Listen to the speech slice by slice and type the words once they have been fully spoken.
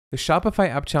The Shopify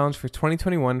App Challenge for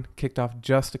 2021 kicked off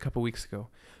just a couple weeks ago.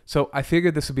 So I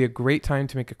figured this would be a great time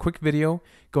to make a quick video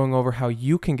going over how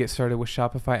you can get started with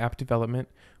Shopify App Development,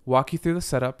 walk you through the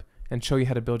setup, and show you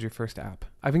how to build your first app.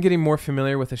 I've been getting more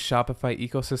familiar with the Shopify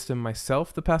ecosystem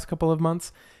myself the past couple of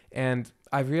months, and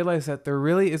I've realized that there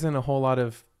really isn't a whole lot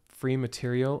of free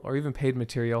material or even paid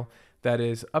material that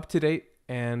is up to date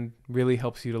and really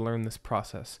helps you to learn this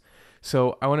process.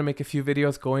 So I want to make a few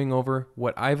videos going over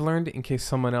what I've learned in case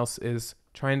someone else is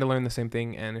trying to learn the same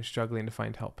thing and is struggling to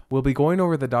find help. We'll be going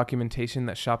over the documentation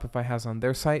that Shopify has on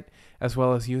their site, as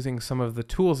well as using some of the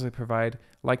tools they provide,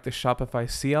 like the Shopify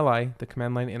CLI, the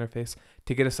command line interface,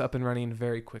 to get us up and running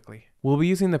very quickly. We'll be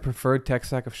using the preferred tech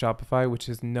stack of Shopify, which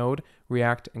is Node,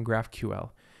 React, and GraphQL.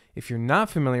 If you're not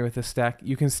familiar with this stack,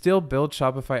 you can still build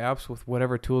Shopify apps with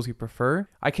whatever tools you prefer.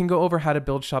 I can go over how to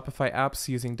build Shopify apps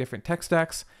using different tech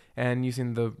stacks and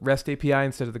using the REST API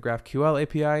instead of the GraphQL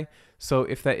API. So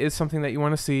if that is something that you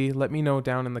want to see, let me know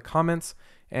down in the comments,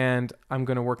 and I'm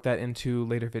going to work that into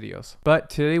later videos. But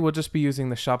today we'll just be using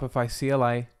the Shopify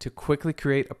CLI to quickly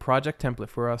create a project template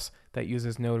for us that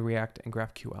uses Node, React, and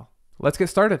GraphQL. Let's get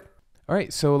started. All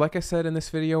right, so like I said in this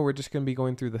video, we're just going to be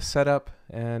going through the setup,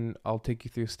 and I'll take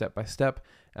you through step by step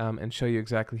and show you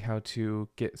exactly how to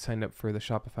get signed up for the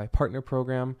Shopify Partner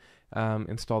Program,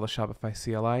 install the Shopify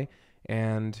CLI,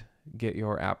 and get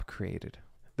your app created.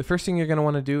 The first thing you're going to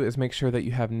want to do is make sure that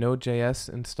you have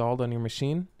NodeJS installed on your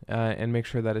machine and make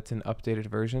sure that it's an updated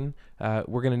version.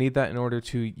 We're going to need that in order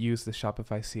to use the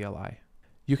Shopify CLI.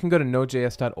 You can go to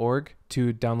nodejs.org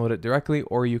to download it directly,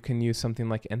 or you can use something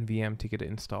like NVM to get it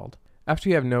installed. After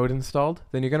you have Node installed,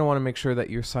 then you're going to want to make sure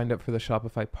that you're signed up for the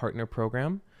Shopify Partner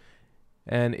Program.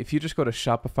 And if you just go to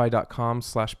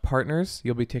shopify.com/partners,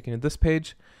 you'll be taken to this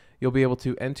page. You'll be able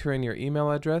to enter in your email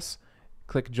address,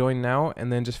 click Join Now,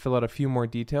 and then just fill out a few more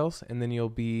details, and then you'll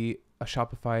be a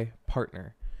Shopify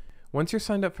partner. Once you're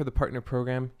signed up for the Partner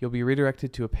Program, you'll be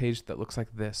redirected to a page that looks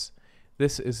like this.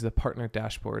 This is the Partner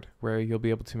Dashboard, where you'll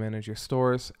be able to manage your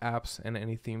stores, apps, and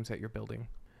any themes that you're building.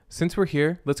 Since we're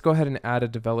here, let's go ahead and add a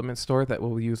development store that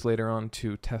we'll use later on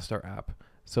to test our app.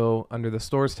 So under the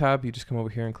Stores tab, you just come over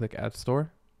here and click Add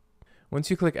Store. Once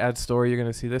you click Add Store, you're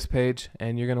going to see this page,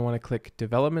 and you're going to want to click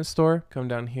Development Store. Come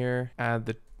down here, add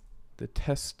the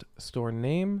test store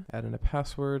name, add in a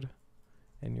password,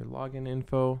 and your login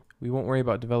info. We won't worry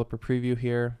about developer preview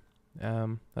here.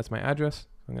 That's my address.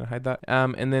 I'm going to hide that.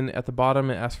 And then at the bottom,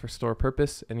 it asks for store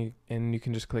purpose, and you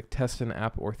can just click test an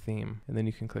app or theme, and then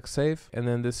you can click save. And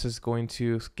then this is going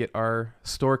to get our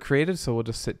store created, so we'll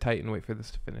just sit tight and wait for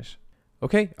this to finish.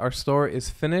 Okay, our store is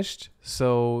finished.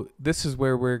 So this is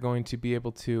where we're going to be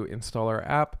able to install our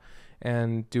app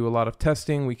and do a lot of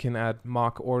testing. We can add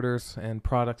mock orders and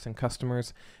products and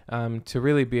customers to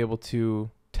really be able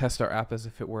to test our app as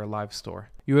if it were a live store.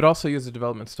 You would also use a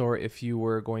development store if you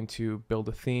were going to build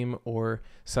a theme or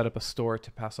set up a store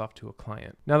to pass off to a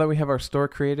client. Now that we have our store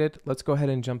created, let's go ahead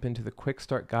and jump into the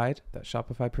Quickstart guide that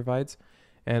Shopify provides.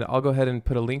 And I'll go ahead and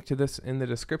put a link to this in the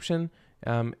description,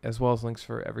 as well as links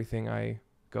for everything I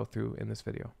go through in this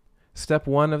video. Step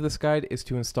 1 of this guide is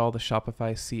to install the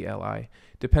Shopify CLI.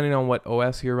 Depending on what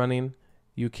OS you're running,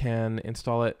 you can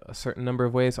install it a certain number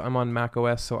of ways. I'm on Mac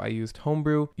OS, so I used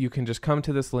Homebrew. You can just come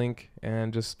to this link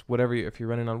and just whatever, if you're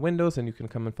running on Windows, then you can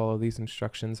come and follow these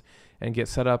instructions and get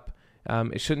set up.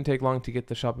 It shouldn't take long to get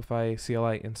the Shopify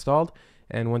CLI installed.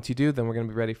 And once you do, then we're going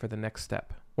to be ready for the next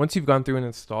step. Once you've gone through and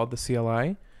installed the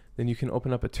CLI, then you can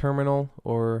open up a terminal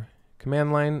or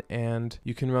command line, and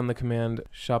you can run the command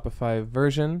Shopify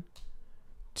version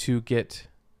to get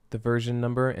the version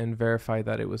number and verify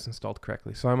that it was installed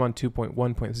correctly. So I'm on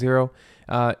 2.1.0.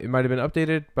 It might have been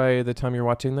updated by the time you're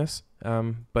watching this,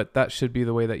 but that should be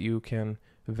the way that you can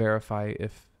verify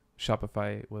if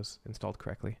Shopify was installed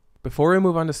correctly. Before we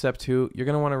move on to step 2, you're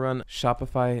going to want to run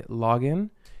Shopify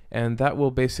login, and that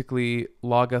will basically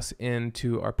log us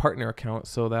into our partner account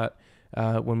so that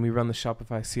when we run the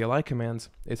Shopify CLI commands,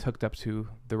 it's hooked up to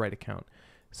the right account.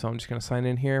 So I'm just going to sign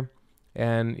in here.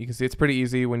 And you can see it's pretty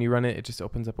easy. When you run it, it just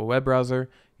opens up a web browser.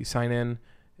 You sign in.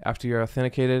 After you're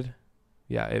authenticated,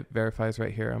 yeah, it verifies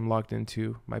right here. I'm logged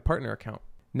into my partner account.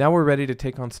 Now we're ready to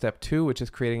take on step 2, which is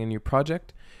creating a new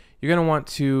project. You're going to want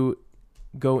to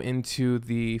go into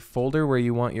the folder where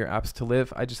you want your apps to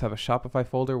live. I just have a Shopify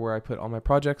folder where I put all my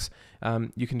projects.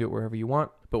 You can do it wherever you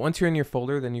want. But once you're in your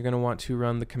folder, then you're going to want to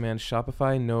run the command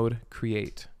Shopify node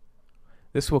create.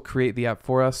 This will create the app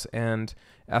for us and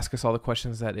ask us all the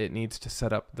questions that it needs to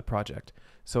set up the project.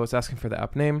 So it's asking for the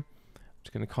app name. I'm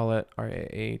just going to call it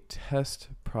RAA test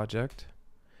project.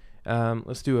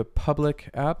 Let's do a public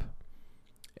app.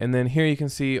 And then here you can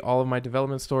see all of my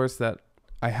development stores that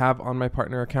I have on my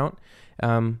partner account.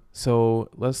 So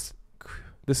this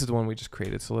is the one we just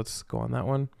created. So let's go on that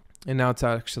one. And now it's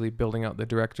actually building out the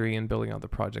directory and building out the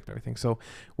project and everything. So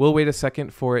we'll wait a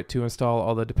second for it to install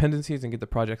all the dependencies and get the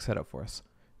project set up for us.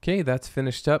 Okay, that's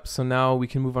finished up. So now we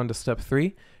can move on to step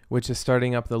 3, which is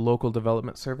starting up the local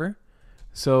development server.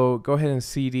 So go ahead and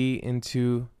CD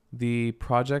into the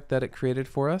project that it created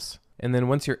for us. And then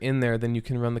once you're in there, then you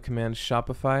can run the command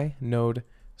Shopify node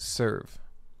serve.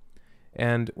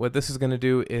 And what this is going to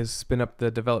do is spin up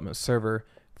the development server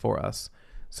for us.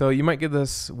 So you might get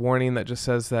this warning that just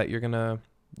says that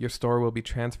your store will be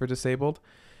transfer disabled,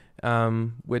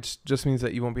 which just means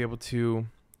that you won't be able to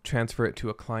transfer it to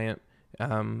a client,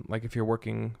 like if you're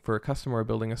working for a customer or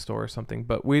building a store or something.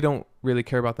 But we don't really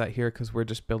care about that here because we're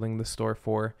just building the store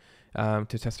for to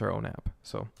test our own app.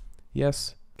 So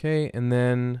yes, okay, and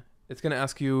then it's going to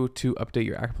ask you to update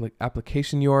your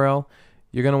application URL.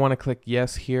 You're going to want to click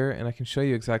yes here, and I can show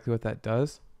you exactly what that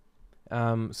does.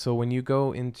 So when you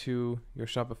go into your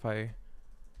Shopify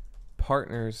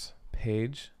partners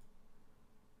page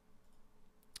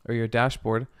or your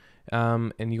dashboard,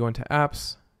 and you go into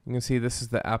apps, you can see this is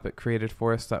the app it created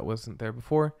for us that wasn't there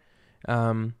before.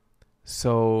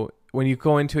 So when you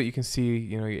go into it, you can see,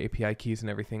 your API keys and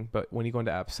everything. But when you go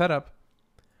into app setup,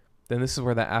 then this is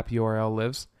where the app URL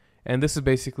lives. And this is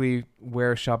basically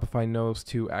where Shopify knows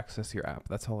to access your app.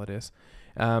 That's all it is.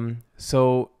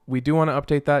 So we do want to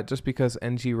update that just because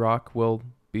ngrok will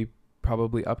be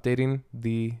probably updating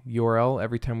the URL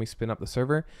every time we spin up the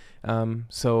server.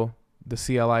 So the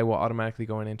CLI will automatically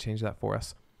go in and change that for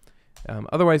us.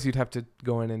 Otherwise, you'd have to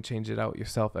go in and change it out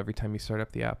yourself every time you start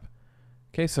up the app.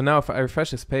 Okay, so now if I refresh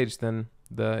this page, then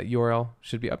the URL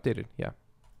should be updated. Yeah.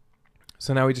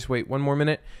 So now we just wait 1 more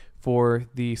minute for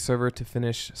the server to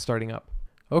finish starting up.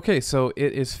 Okay, so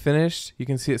it is finished. You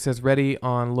can see it says ready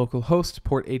on localhost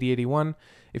port 8081.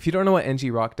 If you don't know what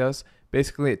ngrok does,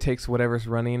 basically it takes whatever's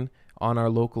running on our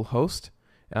local host.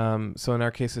 So in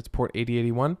our case, it's port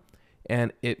 8081,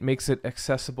 and it makes it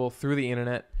accessible through the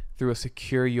internet through a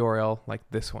secure URL like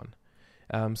this one.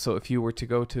 So if you were to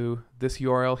go to this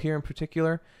URL here in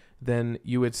particular, then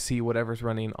you would see whatever's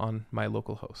running on my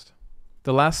local host.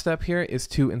 The last step here is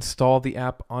to install the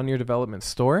app on your development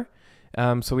store.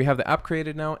 So we have the app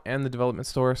created now and the development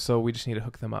store, so we just need to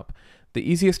hook them up. The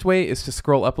easiest way is to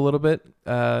scroll up a little bit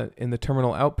in the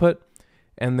terminal output,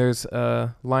 and there's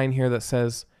a line here that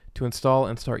says to install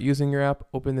and start using your app,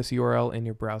 open this URL in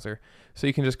your browser. So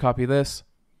you can just copy this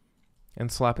and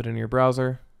slap it in your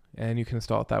browser, and you can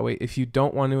install it that way. If you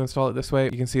don't want to install it this way,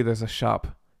 you can see there's a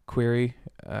shop query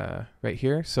right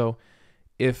here. So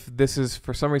if this is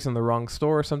for some reason the wrong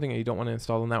store or something and you don't want to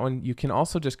install on that one, you can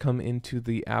also just come into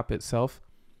the app itself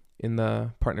in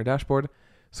the partner dashboard,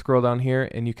 scroll down here,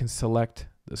 and you can select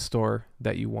the store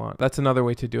that you want. That's another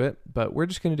way to do it, but we're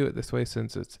just going to do it this way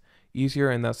since it's easier,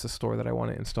 and that's the store that I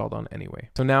want it installed on anyway.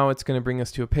 So now it's going to bring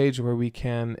us to a page where we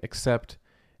can accept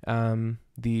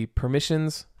the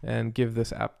permissions and give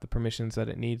this app the permissions that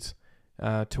it needs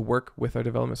to work with our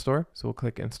development store. So we'll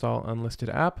click install unlisted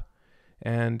app,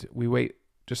 and we wait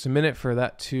just a minute for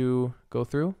that to go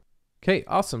through. Okay,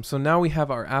 awesome. So now we have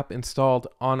our app installed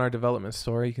on our development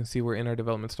store. You can see we're in our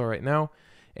development store right now.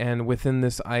 And within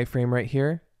this iframe right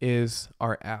here is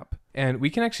our app. And we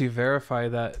can actually verify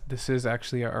that this is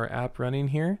actually our app running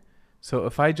here. So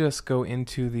if I just go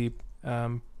into the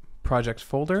project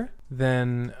folder,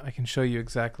 then I can show you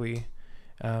exactly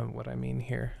what I mean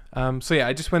here. So yeah,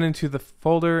 I just went into the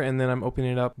folder, and then I'm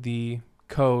opening up the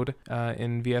code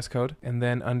in VS Code, and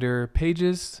then under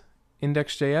pages,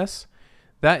 index.js,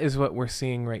 that is what we're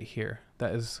seeing right here.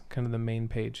 That is kind of the main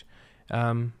page.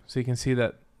 So you can see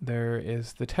that there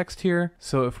is the text here.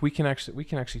 So if we can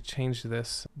actually change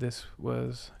this. This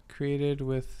was created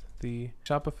with the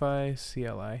Shopify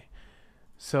CLI.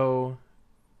 So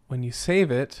when you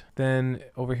save it, then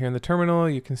over here in the terminal,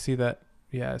 you can see that,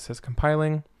 yeah, it says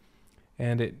compiling,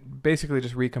 and it basically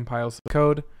just recompiles the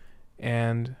code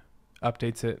and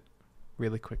updates it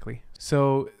really quickly.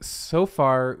 So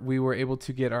far we were able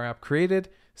to get our app created,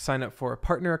 sign up for a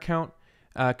partner account,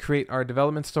 create our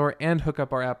development store, and hook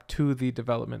up our app to the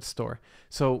development store.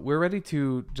 So we're ready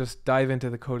to just dive into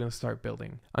the code and start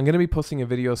building. I'm going to be posting a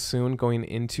video soon going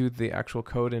into the actual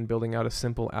code and building out a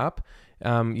simple app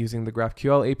using the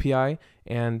GraphQL API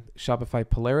and Shopify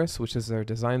Polaris, which is their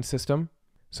design system.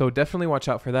 So definitely watch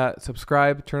out for that.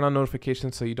 Subscribe, turn on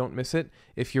notifications so you don't miss it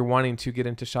if you're wanting to get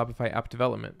into Shopify app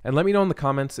development. And let me know in the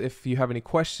comments if you have any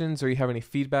questions or you have any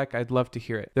feedback. I'd love to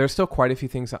hear it. There are still quite a few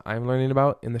things that I'm learning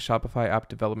about in the Shopify app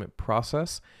development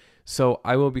process. So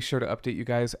I will be sure to update you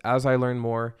guys as I learn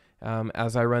more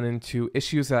as I run into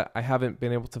issues that I haven't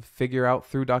been able to figure out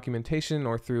through documentation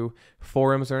or through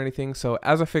forums or anything. So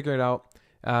as I figure it out,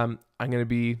 I'm going to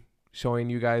be showing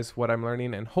you guys what I'm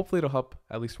learning, and hopefully it'll help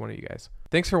at least one of you guys.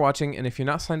 Thanks for watching, and if you're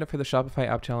not signed up for the Shopify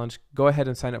App Challenge, go ahead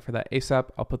and sign up for that ASAP.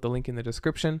 I'll put the link in the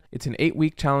description. It's an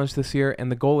 8-week challenge this year,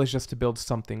 and the goal is just to build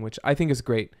something, which I think is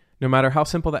great. No matter how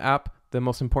simple the app, the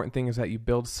most important thing is that you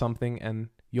build something, and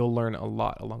you'll learn a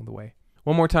lot along the way.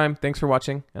 One more time, thanks for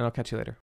watching, and I'll catch you later.